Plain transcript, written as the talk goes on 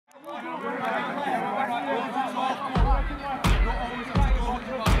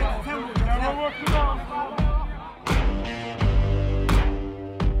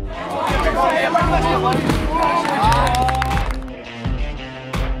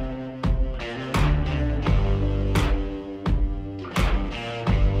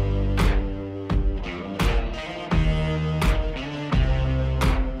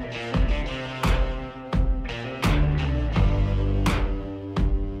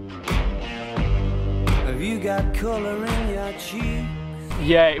got colour in your cheek.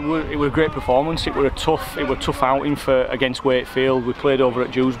 Yeah, it was a great performance. It was a tough outing against Wakefield. We played over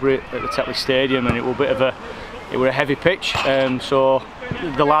at Dewsbury at the Tetley Stadium, and it was a heavy pitch. So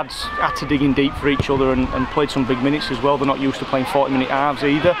the lads had to dig in deep for each other and played some big minutes as well. They're not used to playing 40-minute halves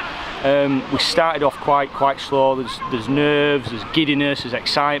either. We started off quite slow. There's nerves, there's giddiness, there's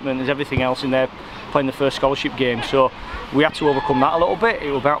excitement, there's everything else in there playing the first scholarship game. So we had to overcome that a little bit.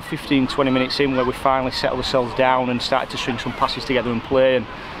 It was about 15-20 minutes in where we finally settled ourselves down and started to string some passes together and play. And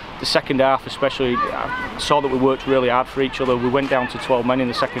the second half especially, I saw that we worked really hard for each other. We went down to 12 men in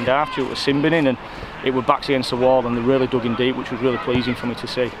the second half due to sin binning, and it was backs against the wall, and they really dug in deep, which was really pleasing for me to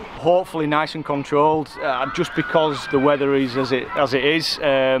see. Hopefully nice and controlled, just because the weather is as it is.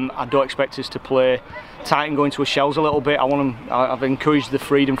 I don't expect us to play tight and go into our shells a little bit. I've encouraged the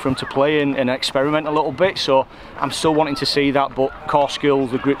freedom for them to play and experiment a little bit, so I'm still wanting to see that, but core skills,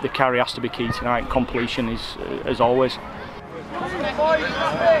 the grip, the carry has to be key tonight. Completion is as always.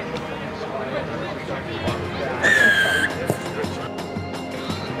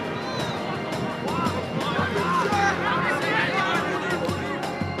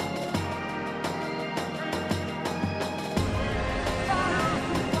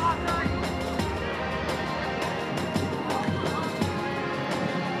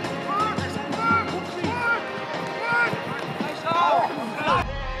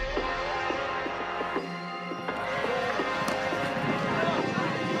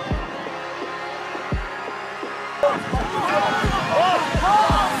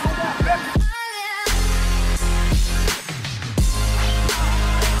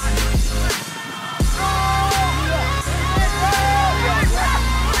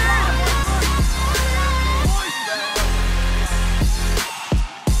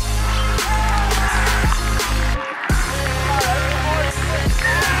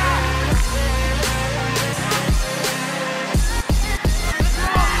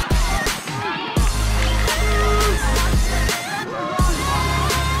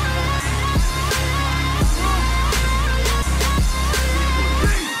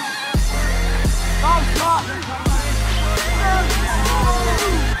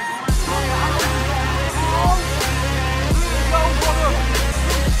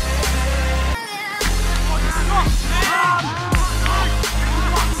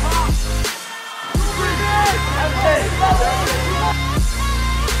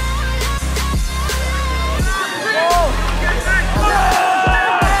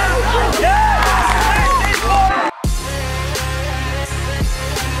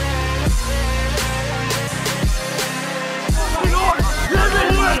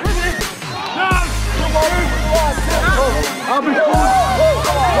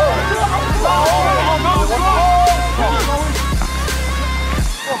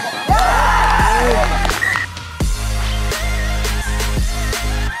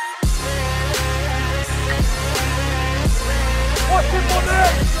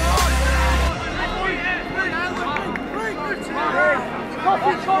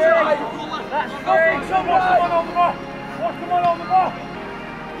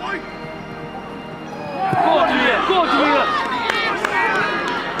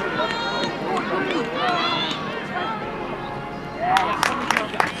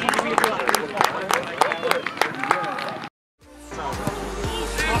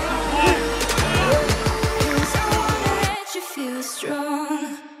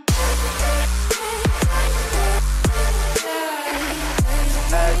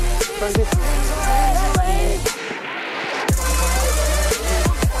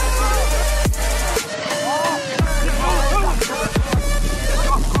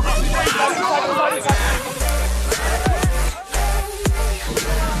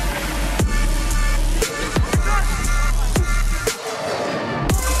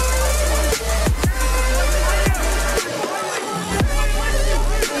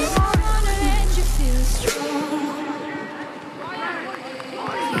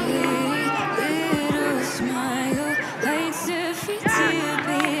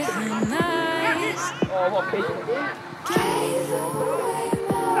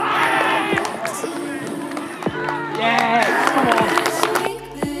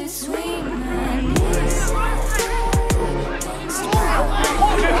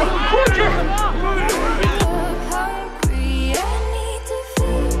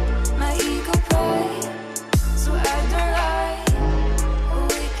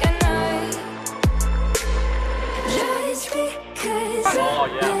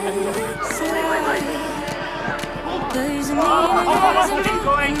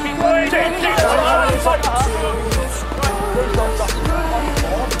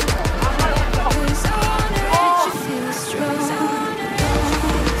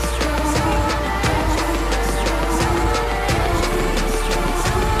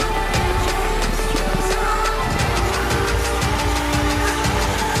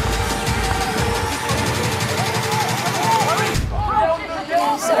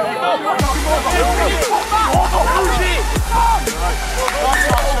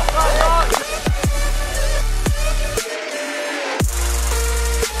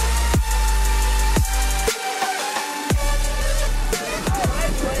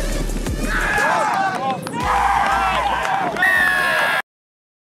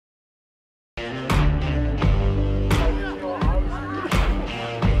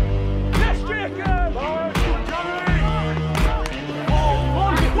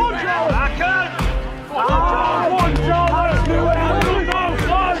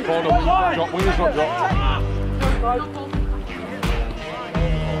 not dropped.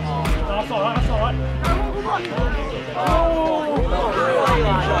 That's alright, that's alright.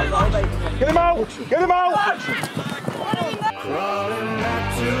 Get him out! Get him out! Crawling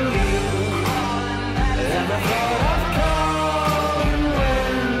back to you. Ever thought of calling when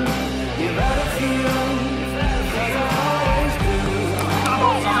you've had a few? Because I always do. Now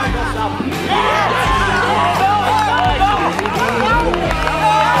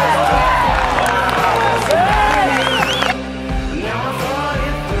I thought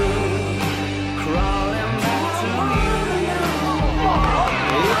it through. Crawling back to you.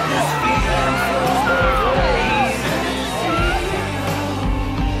 If this feeling feels both ways,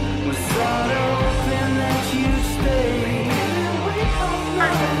 we're sort of hoping that you'd stay.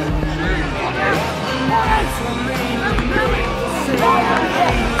 Nights will maybe make the same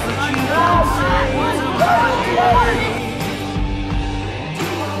things that you don't say tomorrow.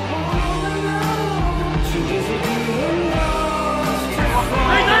 Too busy being lost to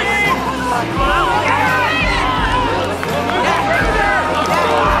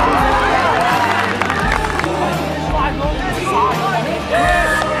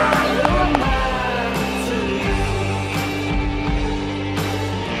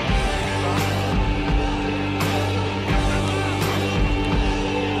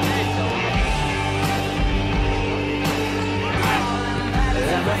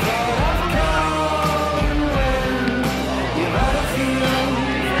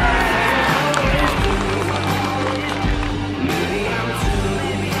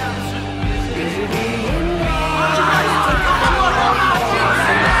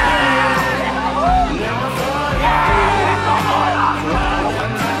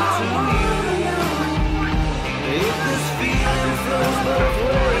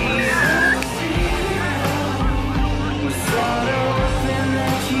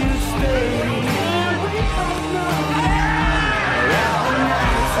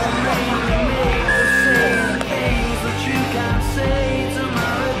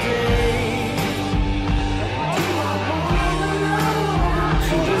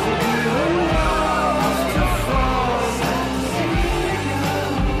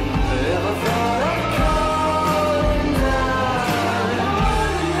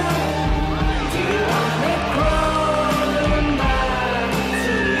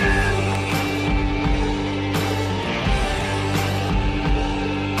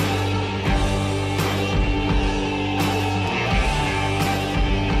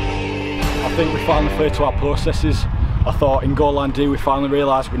I think we finally played to our processes. I thought in goal line D we finally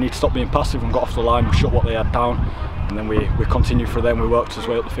realised we need to stop being passive and got off the line, we shut what they had down, and then we continued for them, we worked our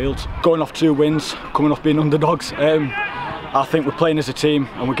way up the field. Going off 2 wins, coming off being underdogs, I think we're playing as a team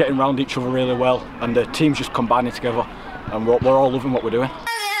and we're getting around each other really well, and the team's just combining together and we're all loving what we're doing.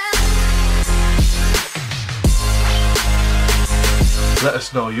 Let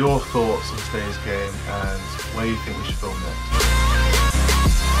us know your thoughts on today's game and where you think we should film next.